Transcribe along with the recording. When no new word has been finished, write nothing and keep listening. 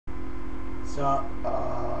So,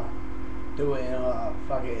 doing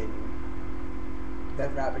fucking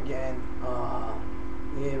death rap again.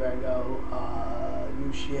 Here I go.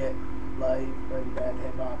 New shit, like pretty bad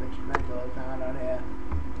hip hop instrumental I found on here.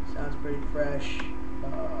 Sounds pretty fresh.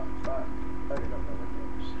 Fuck. I don't know what it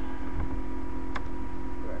is.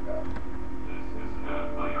 Here I go.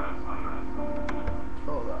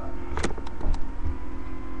 Hold on.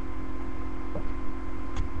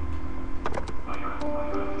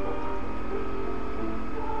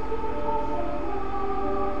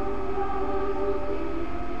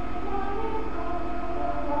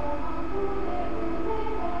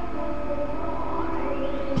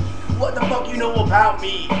 What the fuck you know about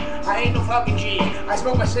me? I ain't no fucking G. I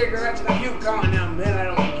smoke my cigarettes and I puke on them, and I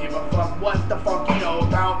don't give a fuck what the fuck you know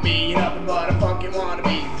about me. You're nothing but a fucking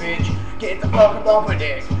wannabe, bitch. Get the fuck up off my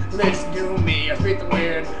dick. Listen to me, I spit the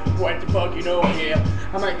weird. What the fuck you know here?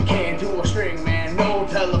 I'm like a can to a string, man. No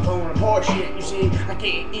telephone or horseshit. You see, I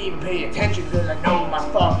can't even pay attention because I know my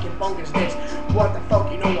fucking funk is this. What the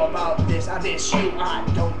fuck you know about this? I diss you, I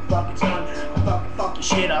don't fucking son. I fucking fuck your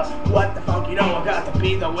shit up. What the fuck you know? I got to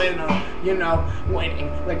be the winner. You know,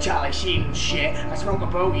 winning like Charlie Sheen and shit. I smoke a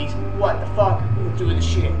bogeys. What the fuck? We'll do the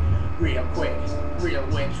shit real quick. Real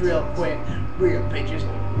wins, real quick. Real bitches,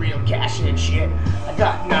 real cash and shit. I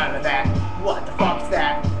got none of that. What the fuck's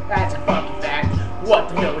that? That's a fucking fact. What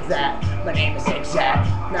the hell is that? My name is Exact.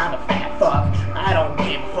 Not a fat fuck. I don't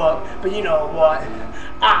give a fuck. But you know what?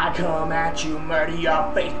 I come at you, murder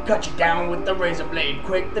your face, cut you down with the razor blade,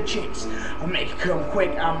 quick the chase. I'll make it come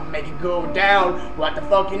quick, I'll make it go down. What the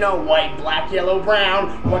fuck you know? White, black, yellow,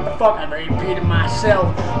 brown. What the fuck? I repeated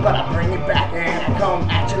myself, but I bring it back and I come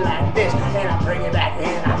at you like this, and I bring it back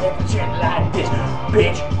and I hit the shit like this.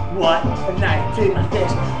 Bitch, what? The knife to my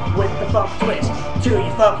fist with the fuck twist to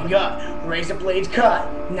your fucking gut. Razor blades cut.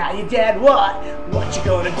 Now you're dead. What you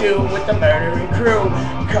gonna do with the murdering crew?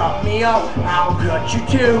 Cut me up, I'll cut you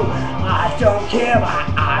too. I don't care,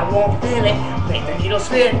 I won't feel it. Make the needle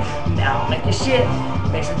spin, now make your shit.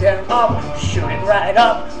 Mix it down up, shoot it right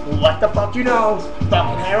up. What the fuck you know?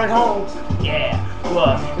 Fucking hair and home. Yeah,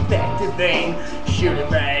 what? Effective vein. Shoot it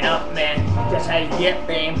right up, man. That's how you get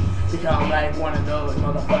fame. Become like one of those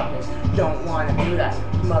motherfuckers. Don't wanna do that,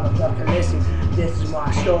 motherfucker. Listen, this is my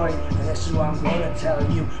story, and this is what I'm gonna tell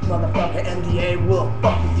you. Motherfucker, MDA will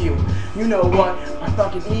fuck with you. You know what? I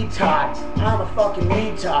fucking retard. I'm a fucking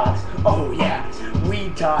retard. Oh yeah,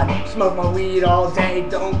 retard. Smoke my weed all day,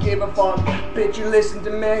 don't give a fuck. Bitch, you listen to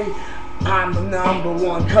me. I'm the number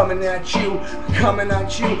one coming at you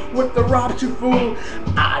with the rob to fool.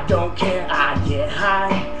 I don't care, I get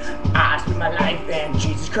high. I spend my life and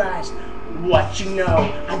Jesus Christ. What you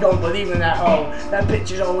know? I don't believe in that hoe. That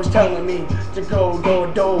bitch is always telling me to go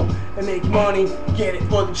do and make money, get it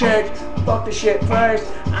for the church. Fuck the shit first.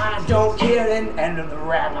 I don't care. Then end of the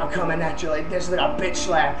rap. I'm coming at you like this, like a bitch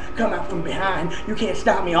slap. Come out from behind. You can't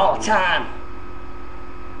stop me all the time.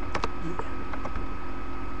 Yeah.